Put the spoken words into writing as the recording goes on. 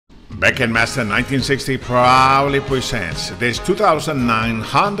Master 1960 proudly presents this 2009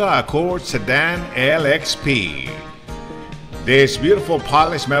 Honda Accord Sedan LXP. This beautiful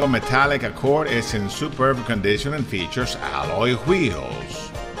polished metal metallic Accord is in superb condition and features alloy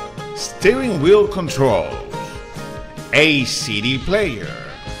wheels, steering wheel controls, a CD player,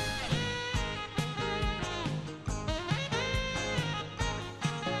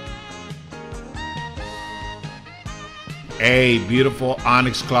 a beautiful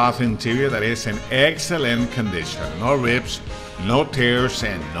onyx cloth interior that is in excellent condition. No rips, no tears,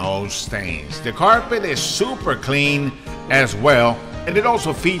 and no stains. The carpet is super clean as well, and it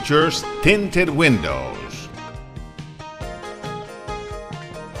also features tinted windows.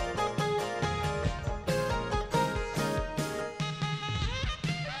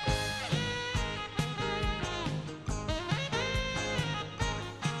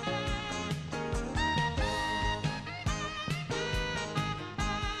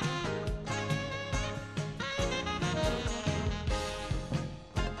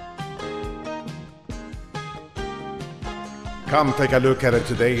 Come take a look at it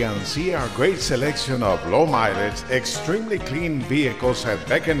today and see our great selection of low mileage, extremely clean vehicles at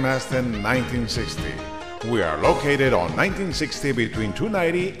Master 1960. We are located on 1960 between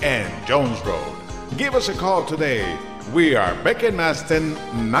 290 and Jones Road. Give us a call today. We are Master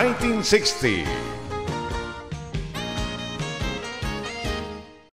 1960.